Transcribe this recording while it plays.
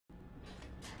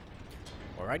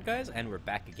Alright guys, and we're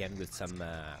back again with some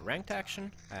ranked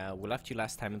action. We left you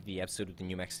last time in the episode with the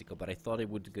New Mexico, but I thought it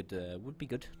would be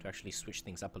good to actually switch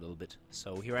things up a little bit.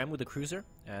 So here I am with the Cruiser,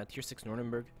 Tier 6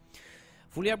 Nuremberg.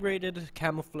 Fully upgraded,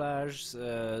 camouflage,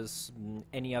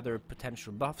 any other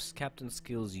potential buffs, captain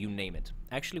skills, you name it.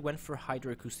 I actually went for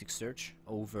hydroacoustic search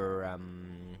over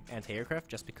anti-aircraft,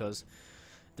 just because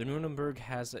the Nuremberg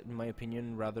has, in my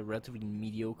opinion, relatively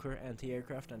mediocre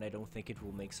anti-aircraft, and I don't think it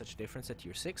will make such a difference at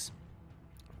Tier 6.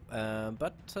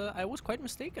 But I was quite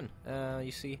mistaken,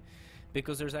 you see,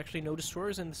 because there's actually no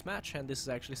destroyers in this match, and this is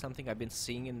actually something I've been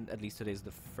seeing in, at least today's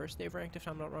the first day of ranked, if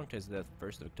I'm not wrong. Today's the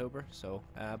 1st of October, so,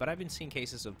 but I've been seeing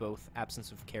cases of both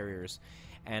absence of carriers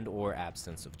and or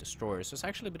absence of destroyers, so it's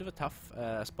actually a bit of a tough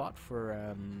spot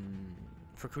for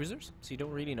cruisers, so you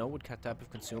don't really know what type of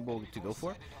consumable to go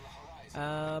for.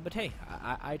 But hey,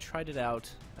 I tried it out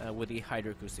with the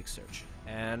hydroacoustic search,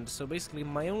 and so basically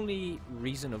my only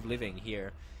reason of living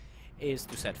here is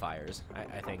to set fires.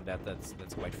 I think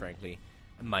that's quite frankly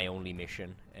my only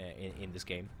mission in this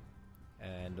game,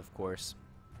 and of course,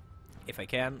 if I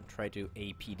can, try to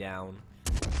AP down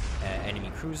enemy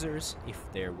cruisers if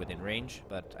they're within range.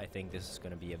 But I think this is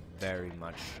going to be a very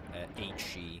much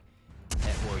HE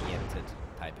oriented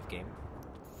type of game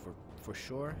for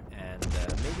sure, and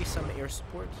maybe some air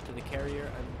support to the carrier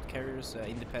and carrier's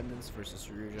independence versus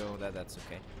Rujo. That's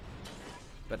okay.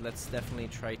 But let's definitely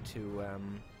try to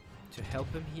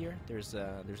help him here. There's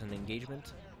an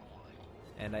engagement,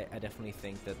 and I definitely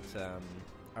think that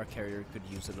our carrier could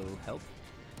use a little help.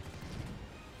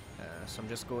 So I'm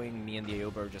just going, me and the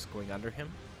Aoba are just going under him,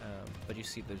 but you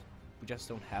see, we just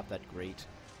don't have that great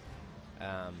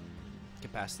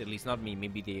capacity, at least not me.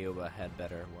 Maybe the Aoba had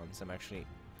better ones. I'm actually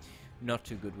not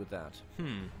too good with that.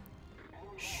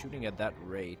 Shooting at that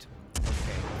rate.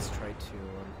 Okay, let's try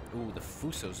to... ooh, the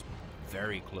Fuso's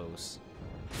very close.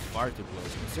 Far too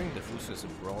close. Considering the Fuso is a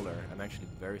brawler, I'm actually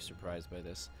very surprised by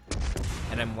this.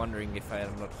 And I'm wondering if I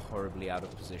am not horribly out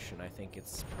of position. I think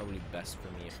it's probably best for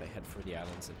me if I head for the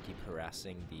islands and keep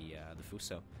harassing the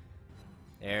Fuso.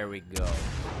 There we go.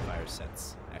 Fire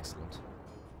sets. Excellent.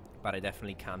 But I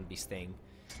definitely can't be staying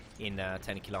in a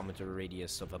 10-kilometer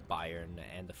radius of a Bayern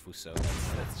and a Fuso.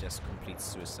 That's just complete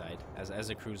suicide. As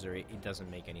a cruiser, it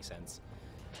doesn't make any sense.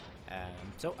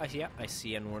 So I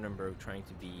see a Nuremberg trying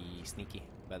to be sneaky,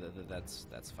 but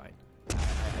that's fine.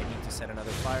 I need to set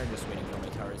another fire. Just waiting for my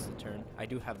turrets to turn. I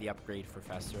do have the upgrade for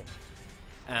faster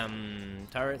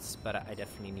turrets, but I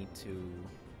definitely need to.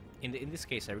 In this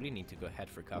case, I really need to go ahead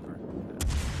for cover.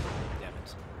 Damn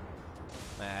it!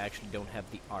 I actually don't have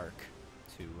the arc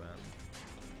to.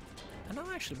 No,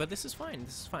 actually, but this is fine.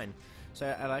 This is fine. So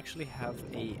I'll actually have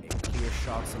a clear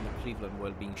shots on the Cleveland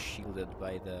while being shielded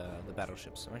by the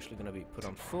battleships. I'm actually going to be put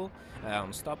on full,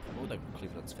 on stop. Oh, the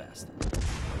Cleveland's fast.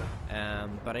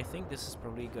 But I think this is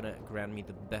probably going to grant me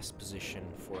the best position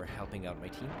for helping out my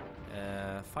team.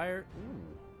 Fire.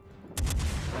 Ooh.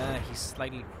 He's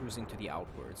slightly cruising to the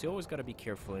outwards. You always got to be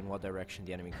careful in what direction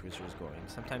the enemy cruiser is going.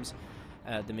 Sometimes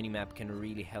the minimap can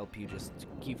really help you, just to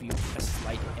give you a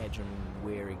slight edge on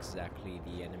where exactly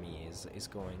the enemy is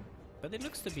going. But it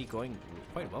looks to be going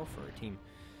quite well for our team.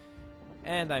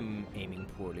 And I'm aiming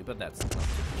poorly, but that's not too much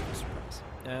of a surprise.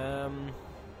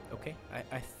 Okay,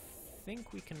 I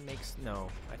think we can make...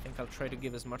 no, I think I'll try to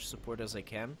give as much support as I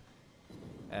can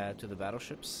to the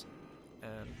battleships.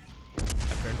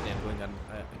 Apparently I'm going on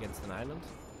against an island.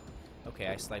 Okay,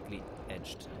 I slightly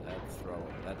edged that throw.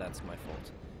 That's my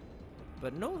fault.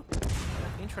 But no,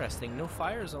 interesting. No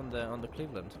fires on the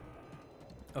Cleveland.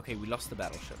 Okay, we lost the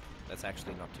battleship. That's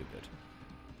actually not too good.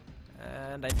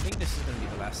 And I think this is going to be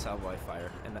the last salvo I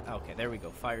fire. And okay, there we go.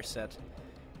 Fire set.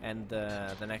 And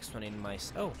the next one in my...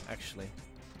 oh, actually,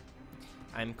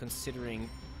 I'm considering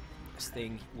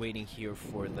waiting here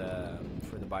for the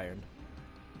Bayern.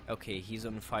 Okay, he's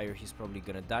on fire. He's probably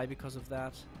gonna die because of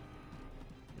that.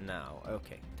 Now,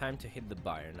 okay, time to hit the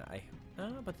Bayern.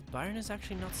 But the Bayern is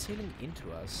actually not sailing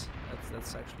into us.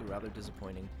 That's actually rather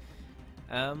disappointing.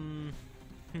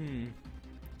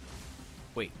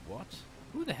 Wait, what?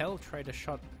 Who the hell tried a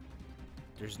shot?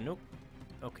 There's no...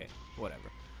 okay, whatever.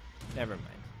 Never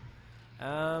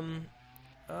mind.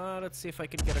 Let's see if I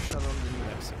can get a shot on the New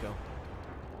Mexico.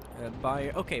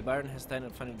 Bayern... okay, Bayern has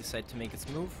finally decided to make its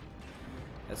move.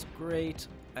 That's great.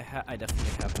 I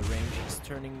definitely have the range. It's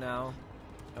turning now.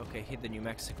 Okay, hit the New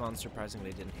Mexico.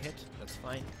 Unsurprisingly, didn't hit. That's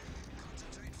fine.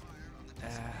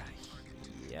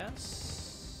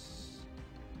 Yes.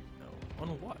 No. On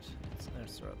what?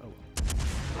 Oh.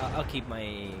 I'll keep my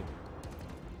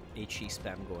HE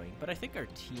spam going. But I think our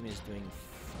team is doing.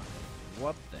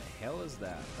 What the hell is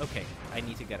that? Okay, I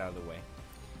need to get out of the way.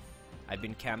 I've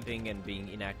been camping and being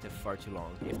inactive far too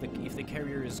long. If the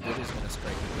carrier is good, it's gonna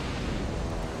strike me.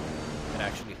 It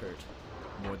actually hurt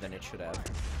more than it should have.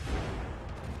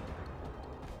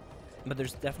 But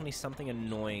there's definitely something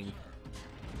annoying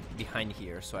behind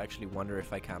here, so I actually wonder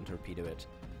if I can torpedo it.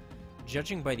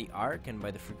 Judging by the arc and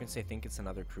by the frequency, I think it's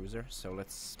another cruiser. So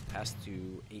let's pass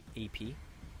to AP.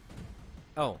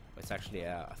 Oh, it's actually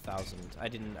 1,000. I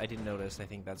didn't notice. I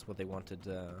think that's what they wanted.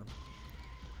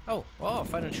 Oh,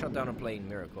 finally shot down a plane.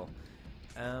 Miracle.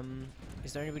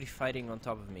 Is there anybody fighting on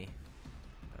top of me?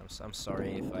 I'm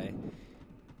sorry if I.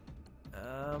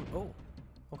 Oh,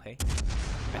 okay.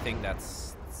 I think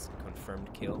that's a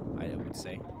confirmed kill. I would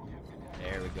say.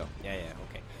 There we go. Yeah,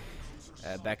 okay.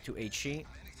 Back to HE.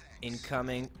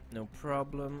 Incoming, no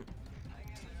problem.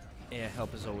 Yeah,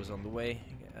 help is always on the way.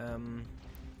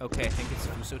 Okay, I think it's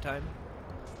Fuso time.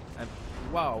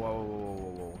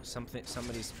 Whoa.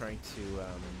 Somebody's trying to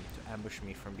ambush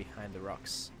me from behind the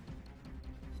rocks.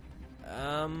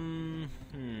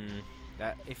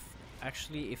 That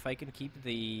if I can keep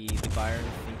the Bayern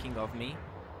thinking of me,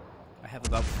 I have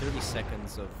about 30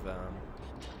 seconds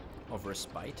of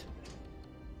respite.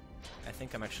 I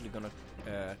think I'm actually gonna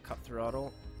cut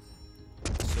throttle,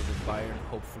 so the Bayern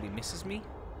hopefully misses me.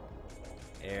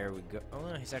 There we go.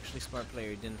 Oh, he's actually a smart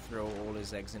player. He didn't throw all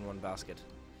his eggs in one basket.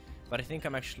 But I think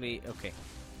I'm actually okay.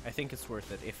 I think it's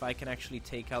worth it if I can actually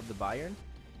take out the Bayern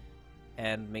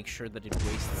and make sure that it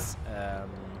wastes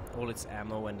all its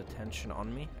ammo and attention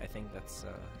on me. I think that's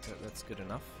good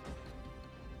enough.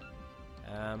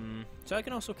 So I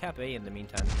can also cap A in the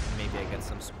meantime. Maybe I get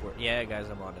some support. Yeah, guys,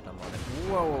 I'm on it.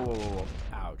 Whoa.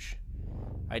 Ouch.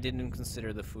 I didn't even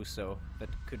consider the Fuso. That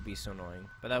could be so annoying.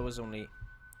 But that was only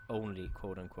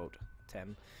quote-unquote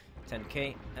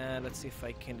 10k. Let's see if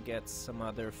I can get some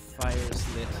other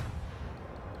fires lit.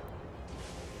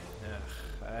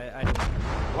 I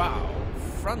don't... Wow.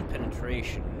 Front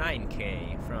penetration.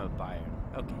 9k from a Bayern.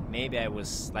 Okay, maybe I was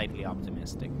slightly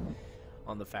optimistic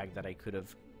on the fact that I could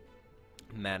have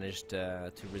managed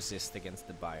to resist against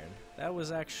the Bayern. That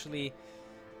was actually...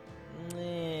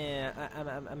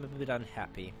 I'm a bit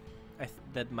unhappy.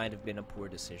 That might have been a poor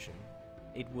decision.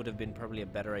 It would have been probably a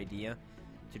better idea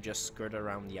to just skirt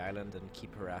around the island and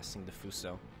keep harassing the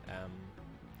Fuso.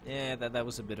 Yeah, that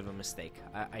was a bit of a mistake.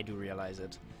 I do realize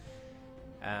it.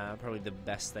 Probably the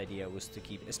best idea was to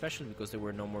keep... Especially because there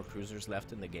were no more cruisers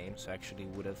left in the game, so I actually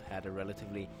would have had a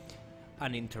relatively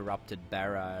uninterrupted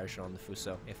barrage on the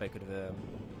Fuso if I could have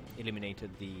eliminated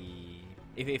the...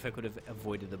 If I could have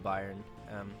avoided the Bayern.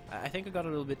 I think I got a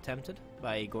little bit tempted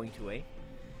by going to A.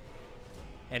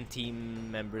 And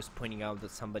team members pointing out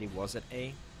that somebody was at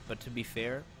A. But to be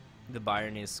fair, the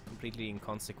Bayern is completely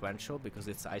inconsequential because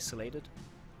it's isolated.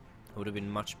 It would have been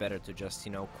much better to just,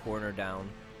 you know, corner down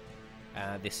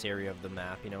this area of the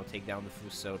map, you know, take down the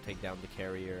Fuso, take down the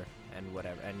carrier, and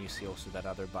whatever. And you see also that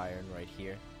other Bayern right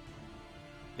here.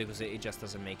 Because it just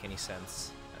doesn't make any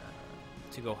sense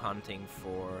to go hunting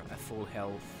for a full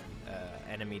health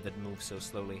enemy that moves so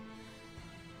slowly.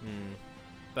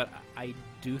 But I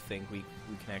do think we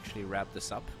can actually wrap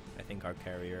this up. I think our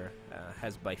carrier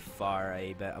has by far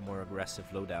a more aggressive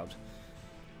loadout.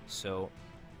 So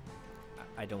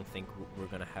I don't think we're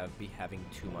gonna be having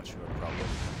too much of a problem.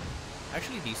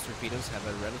 Actually, these torpedoes have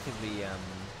a relatively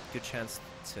good chance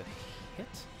to hit.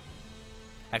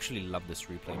 I actually love this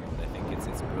replay mode. I think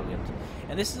it's brilliant.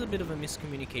 And this is a bit of a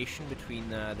miscommunication between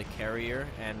the carrier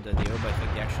and the Aoba. I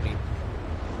think actually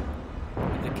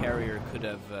the carrier could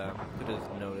have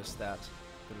noticed that.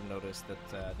 Could have noticed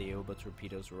that the Aoba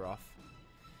torpedoes were off.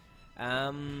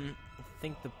 I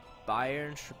think the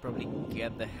Bayern should probably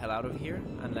get the hell out of here,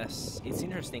 unless it's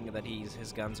interesting that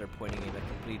his guns are pointing in a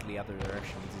completely other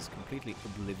direction. He's completely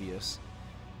oblivious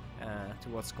to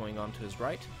what's going on to his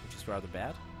right, which is rather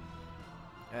bad.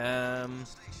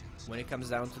 When it comes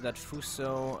down to that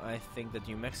Fuso, I think that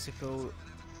New Mexico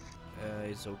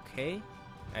is okay.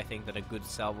 I think that a good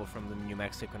salvo from the New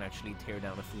Mexico can actually tear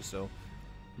down a Fuso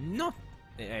not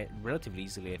relatively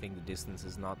easily. I think the distance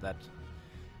is not that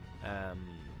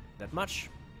much.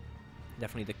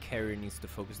 Definitely the carrier needs to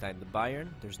focus down the Bayern.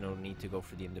 There's no need to go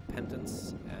for the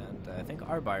independence, and I think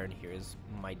our Bayern here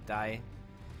might die.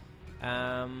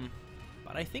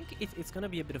 But I think it's gonna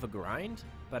be a bit of a grind.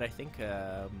 But I think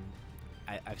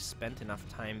I've spent enough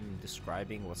time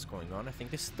describing what's going on. I think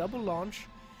this double launch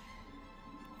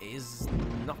is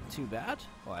not too bad.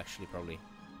 Well, actually, probably.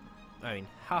 I mean,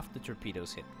 half the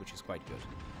torpedoes hit, which is quite good.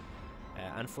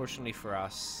 Unfortunately for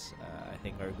us, I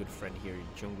think our good friend here,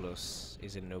 Junglos,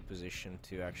 is in no position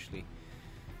to actually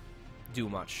do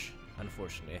much,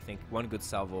 unfortunately. I think one good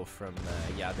salvo from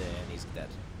Jade and he's dead.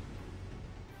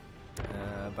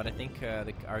 But I think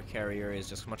our carrier is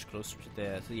just much closer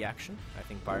to the action. I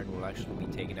think Bayern will actually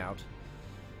be taken out.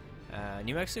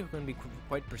 New Mexico is going to be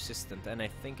quite persistent, and I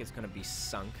think it's going to be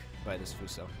sunk by this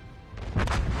Fuso.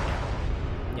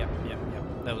 Yep.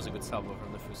 That was a good salvo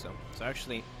from the Fuso. So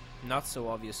actually, not so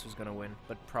obvious who's going to win,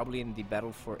 but probably in the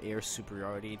battle for air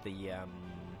superiority, the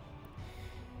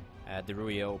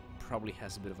Ruyo probably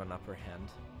has a bit of an upper hand,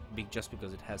 just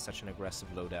because it has such an aggressive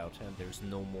loadout and there's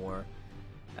no more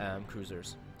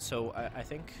cruisers. So I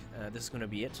think this is going to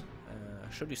be it.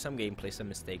 Showed you some gameplay, some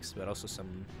mistakes, but also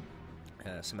some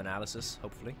analysis,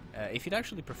 hopefully. If you'd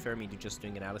actually prefer me to just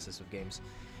doing analysis of games,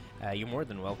 you're more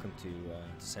than welcome to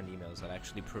send emails. I'll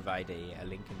actually provide a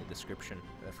link in the description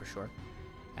for sure.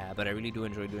 But I really do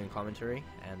enjoy doing commentary,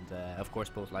 and of course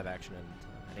both live action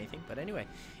and anything. But anyway,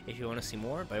 if you want to see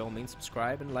more, by all means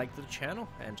subscribe and like the channel,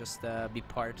 and just be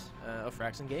part of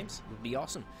Fraczon Games. It would be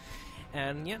awesome.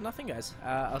 And yeah, nothing guys.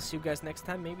 I'll see you guys next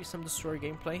time, maybe some Destroyer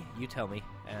gameplay, you tell me.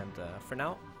 And for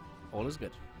now, all is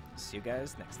good. See you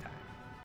guys next time.